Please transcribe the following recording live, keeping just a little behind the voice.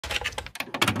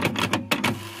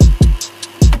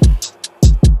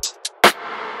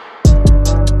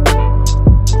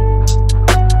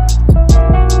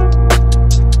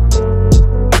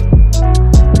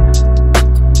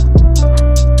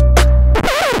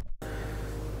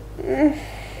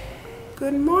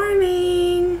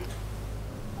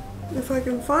If I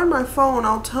can find my phone,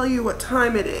 I'll tell you what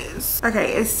time it is.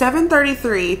 Okay, it's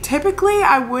 7:33. Typically,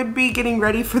 I would be getting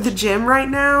ready for the gym right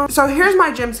now. So here's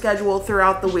my gym schedule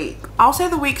throughout the week. I'll say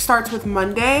the week starts with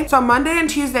Monday. So Monday and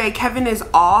Tuesday, Kevin is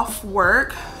off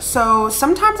work. So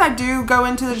sometimes I do go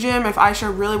into the gym if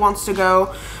Aisha really wants to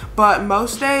go. But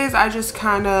most days I just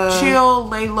kind of chill,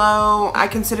 lay low. I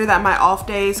consider that my off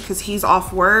days because he's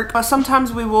off work. But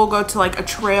sometimes we will go to like a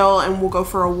trail and we'll go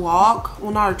for a walk.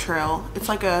 Well, not a trail. It's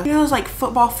like a, you know, those like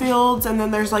football fields and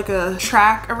then there's like a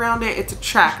track around it. It's a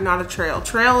track, not a trail.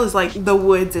 Trail is like the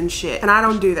woods and shit. And I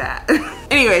don't do that.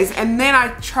 Anyways, and then I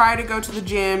try to go to the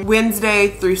gym Wednesday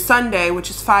through Sunday, which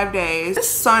is 5 days. This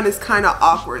sun is kind of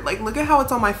awkward. Like, look at how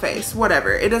it's on my face.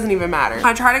 Whatever, it doesn't even matter.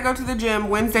 I try to go to the gym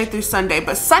Wednesday through Sunday,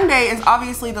 but Sunday is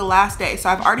obviously the last day. So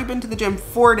I've already been to the gym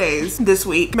 4 days this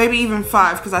week, maybe even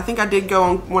 5, because I think I did go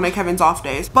on one of Kevin's off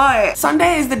days. But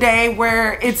Sunday is the day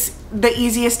where it's the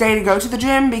easiest day to go to the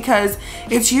gym because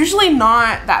it's usually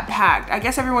not that packed. I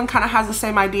guess everyone kind of has the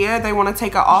same idea. They want to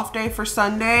take an off day for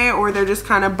Sunday, or they're just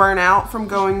kind of burnt out from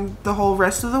going the whole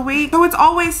rest of the week. So it's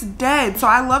always dead. So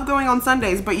I love going on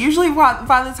Sundays, but usually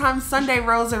by the time Sunday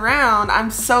rolls around,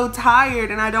 I'm so tired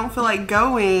and I don't feel like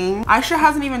going. Aisha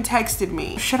hasn't even texted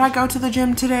me. Should I go to the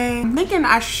gym today? I'm thinking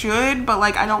I should, but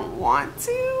like I don't want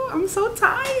to. I'm so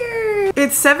tired.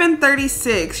 It's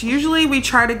 7:36. Usually we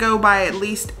try to go by at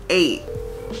least 8.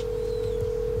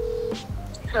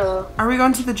 Hello. Are we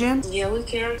going to the gym? Yeah, we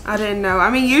can. I didn't know. I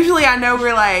mean, usually I know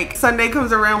we're like, Sunday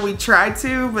comes around, we try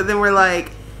to, but then we're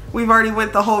like, we've already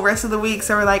went the whole rest of the week,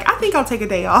 so we're like, I think I'll take a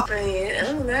day off. Yeah, it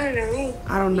doesn't matter to me.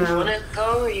 I don't know. You wanna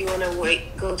go or you wanna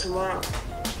go tomorrow?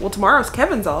 Well, tomorrow's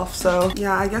Kevin's off, so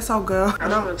yeah, I guess I'll go.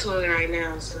 I'm on the toilet right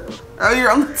now, so. Oh,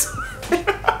 you're on the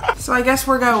toilet. So I guess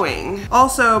we're going.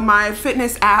 Also, my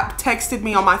fitness app texted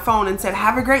me on my phone and said,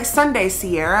 have a great Sunday,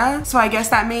 Sierra. So I guess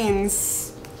that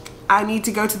means I need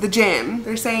to go to the gym.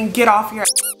 They're saying get off your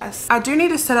ass. I do need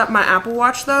to set up my Apple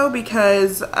Watch though,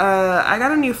 because I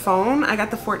got a new phone. I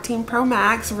got the 14 Pro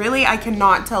Max. Really, I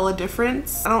cannot tell a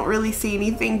difference. I don't really see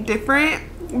anything different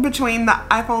between the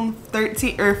iPhone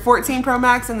 14 Pro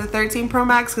Max and the 13 Pro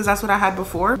Max, because that's what I had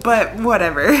before, but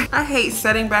whatever. I hate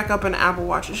setting back up an Apple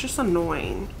Watch. It's just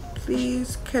annoying.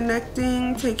 Please,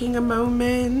 connecting, taking a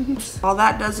moment. While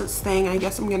that does its thing, I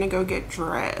guess I'm gonna go get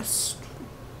dressed.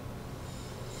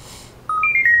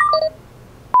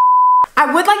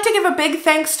 I would like to give a big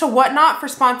thanks to Whatnot for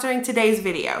sponsoring today's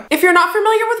video. If you're not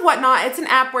familiar with Whatnot, it's an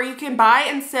app where you can buy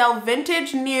and sell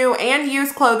vintage, new, and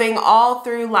used clothing all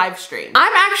through live stream.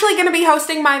 I'm actually gonna be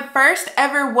hosting my first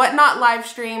ever Whatnot live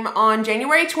stream on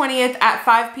January 20th at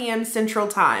 5 p.m. Central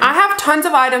Time. I have tons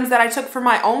of items that I took from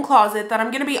my own closet that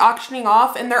I'm gonna be auctioning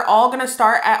off, and they're all gonna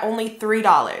start at only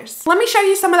 $3. Let me show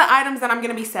you some of the items that I'm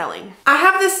gonna be selling. I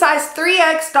have this size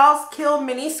 3X Dolls Kill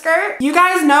mini skirt. You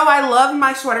guys know I love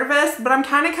my sweater vest, but I'm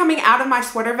kind of coming out of my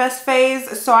sweater vest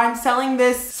phase, so I'm selling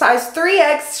this size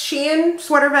 3X Shein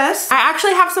sweater vest. I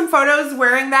actually have some photos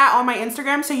wearing that on my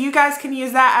Instagram, so you guys can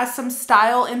use that as some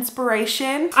style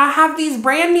inspiration. I have these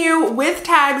brand new with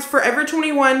tags Forever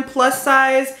 21 plus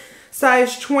size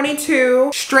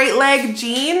 22 straight leg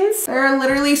jeans. They're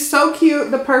literally so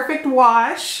cute, the perfect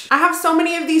wash. I have so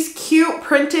many of these cute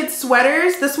printed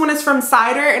sweaters. This one is from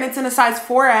Cider and it's in a size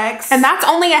 4X, and that's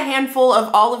only a handful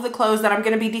of all of the clothes that I'm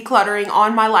gonna be decluttering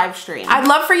on my live stream. I'd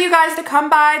love for you guys to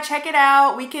come by, check it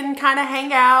out. We can kind of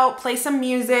hang out, play some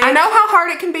music. I know how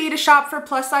hard it can be to shop for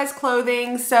plus size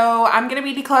clothing, so I'm gonna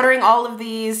be decluttering all of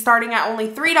these starting at only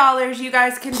 $3. You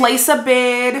guys can place a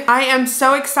bid. I am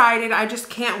so excited, I just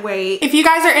can't wait. If you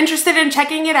guys are interested in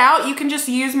checking it out, you can just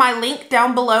use my link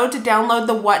down below to download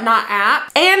the Whatnot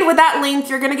app. And with that link,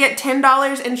 you're gonna get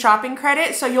 $10 in shopping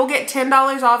credit, so you'll get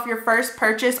 $10 off your first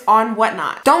purchase on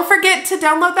Whatnot. Don't forget to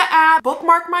download the app,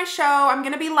 bookmark my show. I'm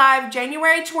gonna be live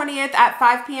January 20th at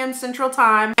 5 p.m. Central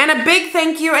Time. And a big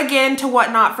thank you again to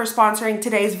Whatnot for sponsoring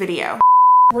today's video.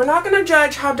 We're not gonna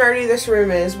judge how dirty this room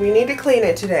is. We need to clean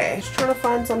it today. Just trying to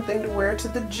find something to wear to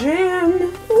the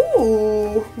gym.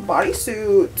 Ooh,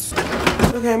 bodysuits.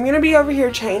 Okay, I'm gonna be over here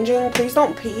changing. Please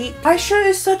don't peek. Aisha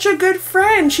is such a good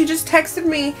friend. She just texted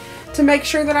me to make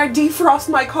sure that I defrost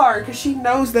my car because she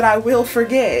knows that I will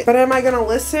forget. But am I gonna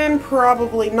listen?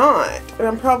 Probably not. And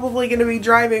I'm probably gonna be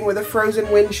driving with a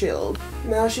frozen windshield.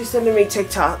 Now she's sending me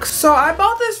TikToks. So I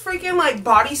bought this freaking like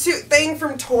bodysuit thing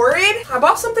from Torrid. I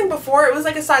bought something before. It was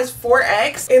like a size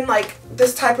 4X in like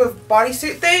this type of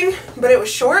bodysuit thing, but it was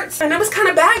shorts and it was kind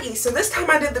of baggy. So this time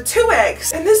I did the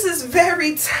 2X and this is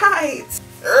very tight.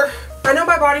 I know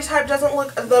my body type doesn't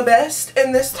look the best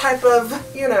in this type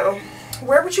of, you know,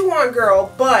 wear what you want,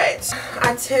 girl, but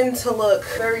I tend to look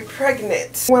very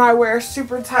pregnant when I wear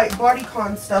super tight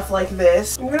bodycon stuff like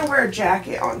this. I'm gonna wear a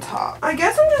jacket on top. I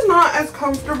guess I'm just not as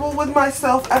comfortable with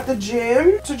myself at the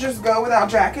gym to just go without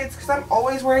jackets because I'm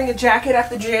always wearing a jacket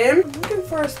at the gym. I'm looking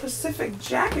for a specific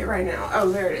jacket right now. Oh,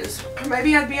 there it is.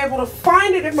 Maybe I'd be able to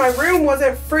find it if my room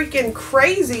wasn't freaking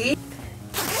crazy.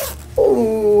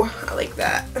 Ooh, I like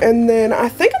that. And then I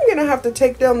think I'm gonna have to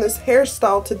take down this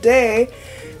hairstyle today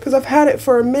because I've had it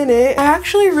for a minute. I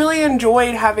actually really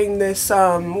enjoyed having this,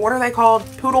 what are they called?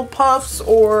 Poodle puffs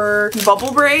or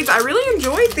bubble braids. I really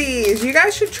enjoyed these. You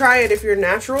guys should try it if you're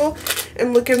natural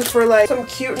and looking for like some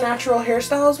cute natural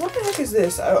hairstyles. What the heck is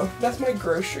this? Oh, that's my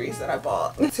groceries that I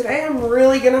bought. Today I'm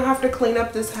really gonna have to clean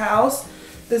up this house.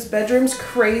 This bedroom's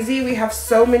crazy. We have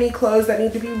so many clothes that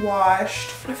need to be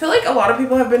washed. I feel like a lot of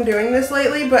people have been doing this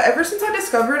lately, but ever since I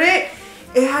discovered it,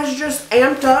 it has just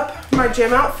amped up my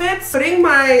gym outfits. Putting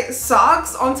my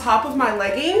socks on top of my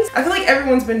leggings. I feel like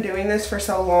everyone's been doing this for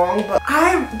so long, but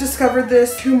I discovered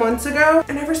this 2 months ago,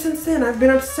 and ever since then, I've been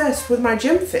obsessed with my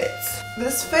gym fits.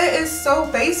 This fit is so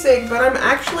basic, but I'm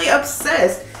actually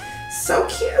obsessed. So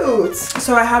cute.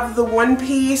 So I have the one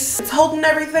piece. It's holding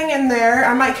everything in there.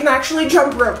 I can actually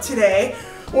jump rope today.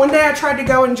 One day I tried to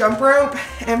go and jump rope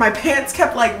and my pants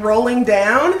kept like rolling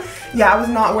down. Yeah, I was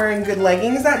not wearing good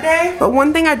leggings that day. But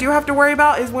one thing I do have to worry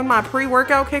about is when my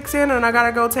pre-workout kicks in and I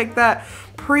gotta go take that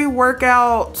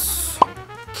pre-workout.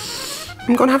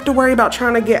 I'm gonna have to worry about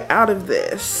trying to get out of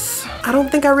this. I don't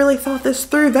think I really thought this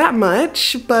through that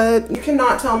much, but you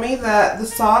cannot tell me that the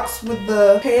socks with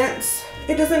the pants,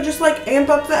 it doesn't just like amp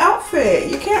up the outfit.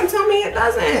 You can't tell me it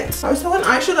doesn't. I was telling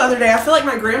Aisha the other day, I feel like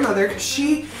my grandmother, because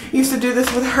she used to do this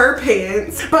with her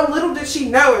pants, but little did she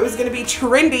know it was gonna be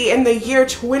trendy in the year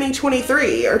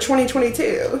 2023 or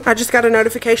 2022. I just got a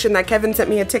notification that Kevin sent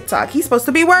me a TikTok. He's supposed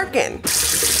to be working.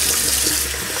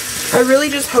 I really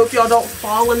just hope y'all don't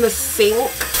fall in the sink.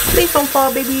 Please don't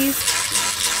fall, babies.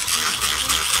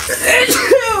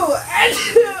 Achoo!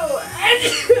 Achoo!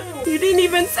 Achoo! You didn't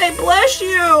even say bless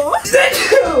you.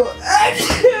 Achoo!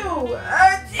 Achoo!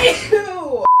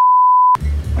 Achoo!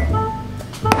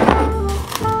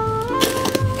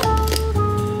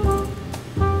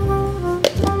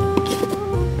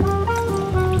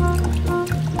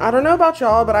 I don't know about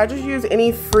y'all, but I just use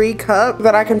any free cup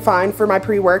that I can find for my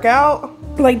pre-workout.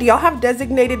 Like, do y'all have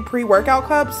designated pre-workout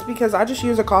cups? Because I just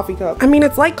use a coffee cup. I mean,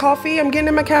 it's like coffee. I'm getting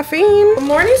in my caffeine. Good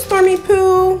morning, Stormy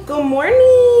Poo. Good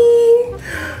morning.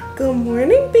 Good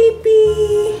morning,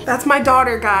 baby. That's my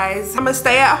daughter, guys. I'm a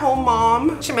stay-at-home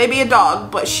mom. She may be a dog,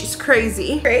 but she's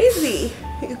crazy. Crazy.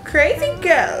 You crazy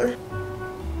girl.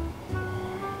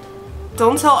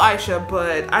 Don't tell Aisha,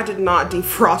 but I did not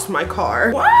defrost my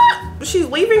car. What? She's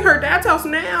leaving her dad's house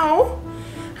now.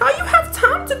 How you have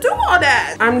time to do all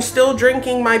that? I'm still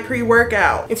drinking my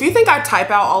pre-workout. If you think I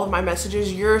type out all of my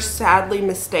messages, you're sadly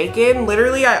mistaken.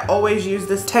 Literally, I always use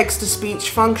this text-to-speech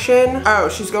function. Oh,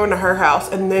 she's going to her house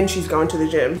and then she's going to the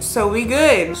gym. So we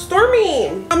good.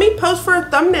 Stormy, let me pose for a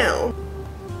thumbnail.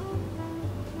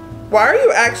 Why are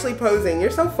you actually posing?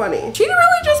 You're so funny. She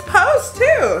really just posed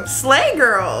too. Slay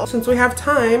girl. Since we have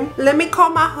time, let me call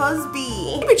my husband.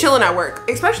 He be chilling at work,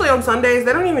 especially on Sundays.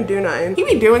 They don't even do nothing. He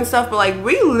be doing stuff, but like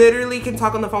we literally can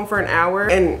talk on the phone for an hour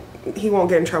and he won't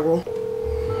get in trouble.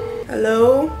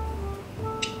 Hello?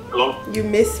 Hello? You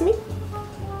miss me?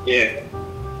 Yeah.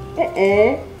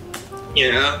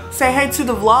 Yeah. Say hey to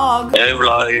the vlog. Hey,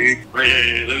 vlog.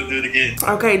 Hey, let's do it again.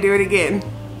 Okay, do it again.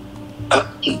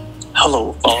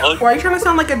 Hello, vlog. Why are you trying to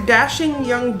sound like a dashing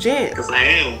young gent? Because I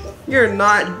am. You're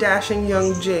not dashing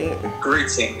young gent.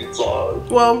 Greetings, vlog.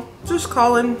 Well, just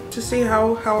calling to see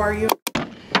how are you.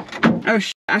 Oh,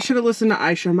 I should have listened to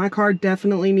Aisha. My car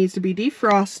definitely needs to be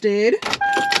defrosted.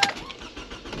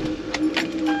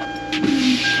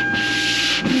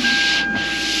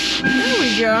 There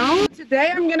we go.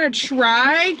 Today I'm gonna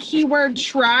try, keyword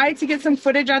try, to get some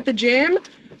footage at the gym.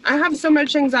 I have so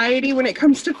much anxiety when it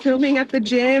comes to filming at the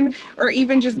gym or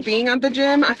even just being at the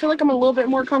gym. I feel like I'm a little bit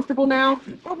more comfortable now,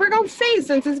 but we're gonna see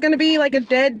since it's gonna be like a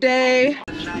dead day.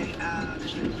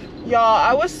 Y'all,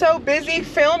 I was so busy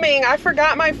filming, I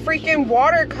forgot my freaking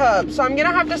water cup, so I'm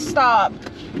gonna have to stop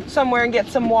somewhere and get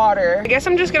some water. I guess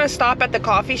I'm just gonna stop at the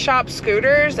coffee shop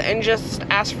Scooters and just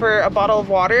ask for a bottle of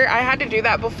water. I had to do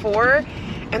that before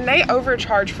and they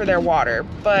overcharge for their water,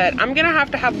 but I'm gonna have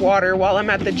to have water while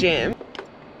I'm at the gym.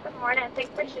 Good morning.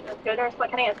 Thanks for choosing Scooters.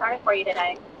 What can I get started for you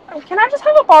today? Oh, can I just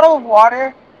have a bottle of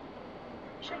water?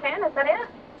 Sure can. Is that it?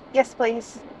 Yes,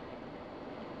 please.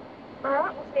 All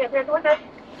right. We'll see you here. With us.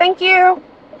 Thank you.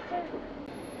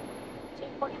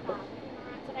 $2.45.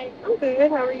 I'm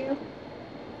good. How are you?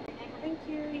 Thank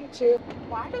you, you too.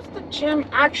 Why does the gym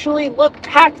actually look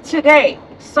packed today?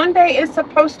 Sunday is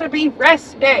supposed to be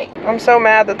rest day. I'm so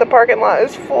mad that the parking lot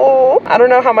is full. I don't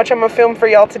know how much I'm gonna film for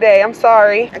y'all today. I'm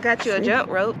sorry. I got you a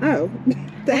jump rope. Oh,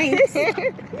 thanks.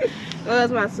 Well,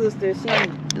 that's my sister. She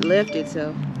left it,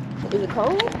 so. Is it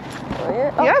cold?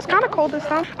 Yeah, it's kind of cold this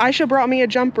time. Aisha brought me a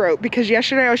jump rope because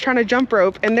yesterday I was trying to jump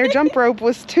rope and their jump rope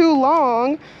was too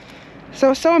long. So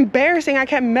it was so embarrassing, I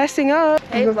kept messing up.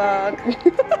 Hey, vlog.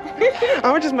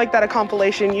 I would just make that a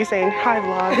compilation, you saying, hi,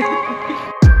 vlog.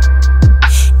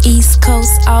 East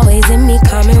Coast always in me,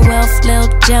 Commonwealth, Lil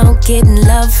Joe, getting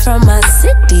love from my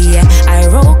city. Yeah. I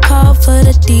roll call for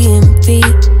the DMV.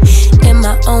 In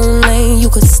my own lane, you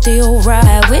could still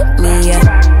ride with me. Yeah.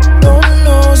 Lord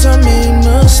knows I made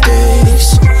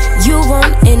mistakes. You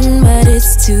won't end, but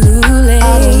it's too late.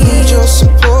 I don't need your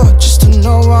support just to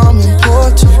know I'm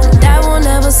important. I will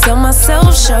never sell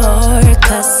myself short,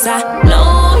 cause I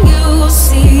know you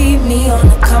see me on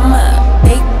the come up.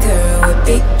 Big girl with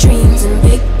big dreams and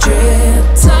big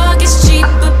drip. Talk is cheap,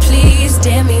 but please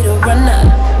dare me to run up.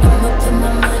 I'ma put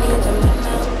my money where my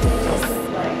mouth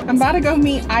is. I'm about to go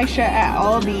meet Aisha at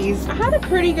Aldi's. I had a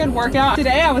pretty good workout.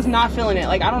 Today I was not feeling it.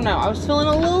 Like, I don't know. I was feeling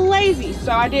a little lazy.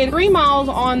 So I did 3 miles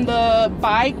on the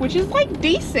bike, which is like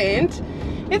decent.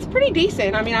 It's pretty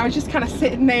decent. I mean, I was just kind of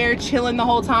sitting there chilling the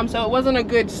whole time, so it wasn't a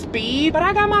good speed. But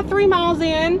I got my 3 miles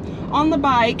in on the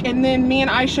bike, and then me and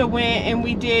Aisha went and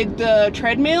we did the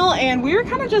treadmill, and we were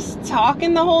kind of just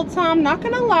talking the whole time, not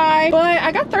gonna lie. But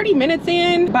I got 30 minutes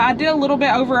in, but I did a little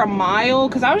bit over a mile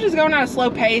because I was just going at a slow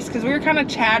pace because we were kind of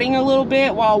chatting a little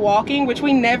bit while walking, which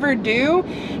we never do.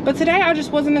 But today I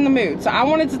just wasn't in the mood, so I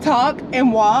wanted to talk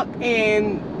and walk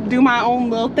and do my own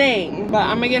little thing. But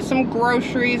I'm gonna get some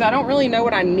groceries. I don't really know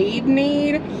what I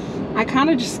need. I kind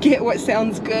of just get what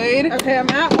sounds good. Okay, I'm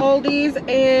at Aldi's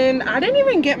and I didn't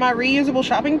even get my reusable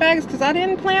shopping bags because I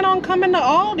didn't plan on coming to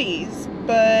Aldi's.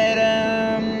 But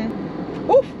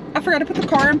oof, I forgot to put the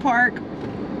car in park.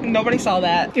 Nobody saw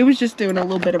that. It was just doing a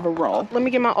little bit of a roll. Let me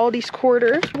get my Aldi's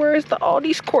quarter. Where is the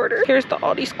Aldi's quarter? Here's the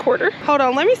Aldi's quarter. Hold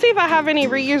on, let me see if I have any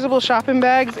reusable shopping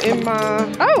bags in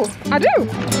my... Oh, I do.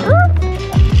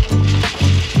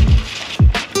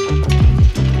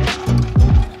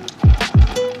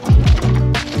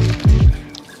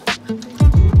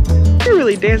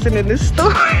 Really dancing in this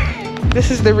store. This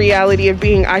is the reality of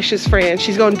being Aisha's friend.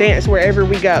 She's gonna dance wherever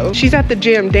we go. She's at the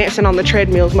gym dancing on the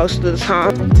treadmills most of the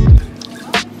time.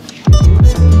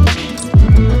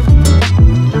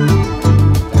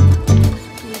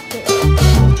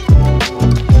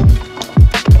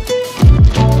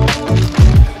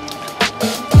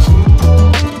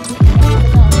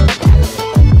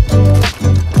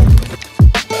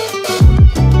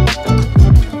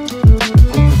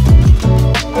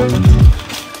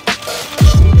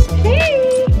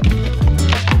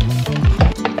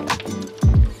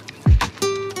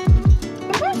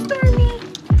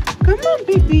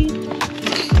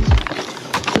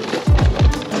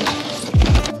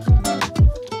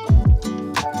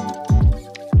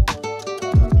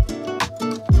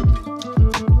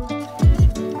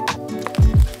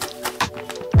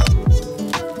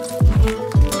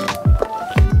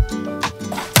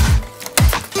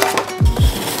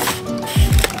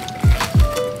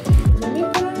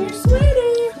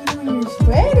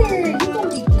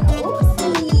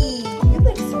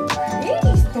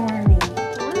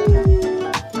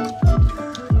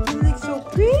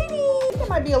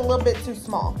 Too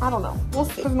small. I don't know. We'll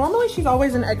see. Because normally she's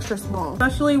always an extra small,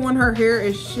 especially when her hair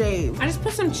is shaved. I just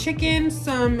put some chicken,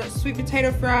 some sweet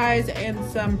potato fries, and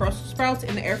some Brussels sprouts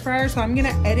in the air fryer. So I'm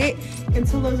gonna edit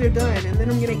until those are done, and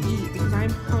then I'm gonna eat because I'm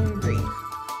hungry.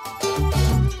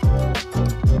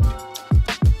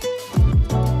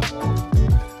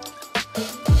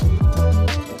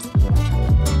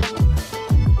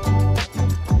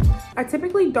 I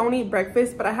typically don't eat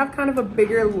breakfast, but I have kind of a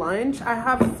bigger lunch. I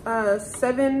have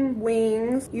 7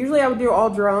 wings. Usually I would do all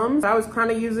drums. I was kind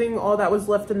of using all that was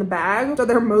left in the bag. So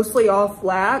they're mostly all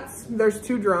flats. There's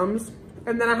 2 drums.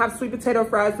 And then I have sweet potato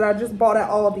fries that I just bought at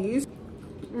Aldi's.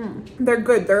 They're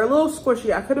good. They're a little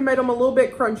squishy. I could have made them a little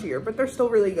bit crunchier, but they're still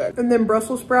really good. And then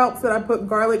Brussels sprouts that I put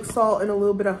garlic, salt, and a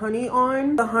little bit of honey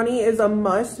on. The honey is a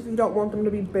must if you don't want them to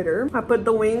be bitter. I put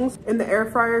the wings in the air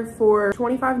fryer for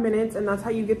 25 minutes, and that's how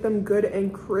you get them good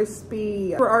and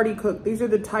crispy. They're already cooked. These are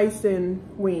the Tyson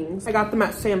wings. I got them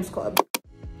at Sam's Club.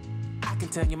 I can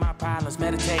tell you my problems,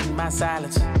 meditating my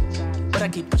silence. But I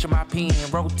keep pushing my pen,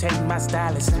 rotating my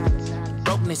stylus.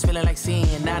 Brokenness feeling like sin,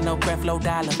 now no breath, low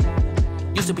dollar.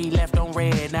 Used to be left on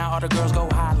red, now all the girls go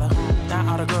holler. Now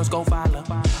all the girls go follow.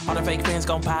 All the fake friends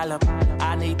gon' pile up.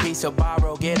 I need peace to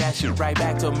borrow, get that shit right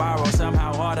back tomorrow.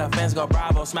 Somehow all the fans go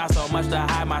bravo. Smile so much to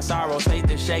hide my sorrows. Faith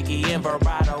is shaky in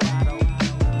vibrato.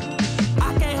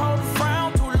 I can't hold a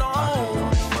frown too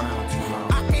long.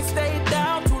 I can't stay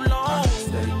down too long.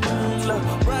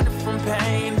 Look, running from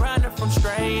pain, running from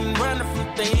strain, running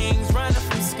from things, running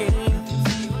from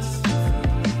schemes.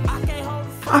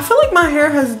 I feel like my hair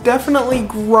has definitely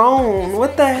grown.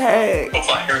 What the heck? Hope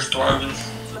my hair's thriving.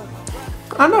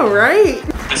 I know, right?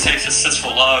 They say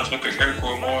successful lives make your hair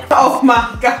grow more. Oh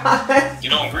my god. You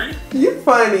don't agree? You're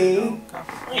funny.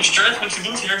 I mean, stress makes you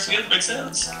lose hair, so it makes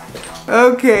sense.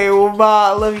 Okay, well, bye.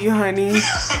 I love you, honey.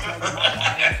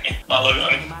 I love you,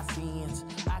 honey.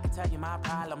 My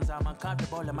problems, I'm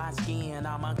uncomfortable in my skin.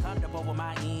 I'm uncomfortable with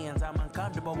my ends. I'm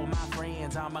uncomfortable with my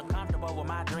friends. I'm uncomfortable with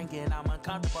my drinking. I'm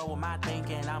uncomfortable with my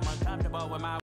thinking. I'm uncomfortable with my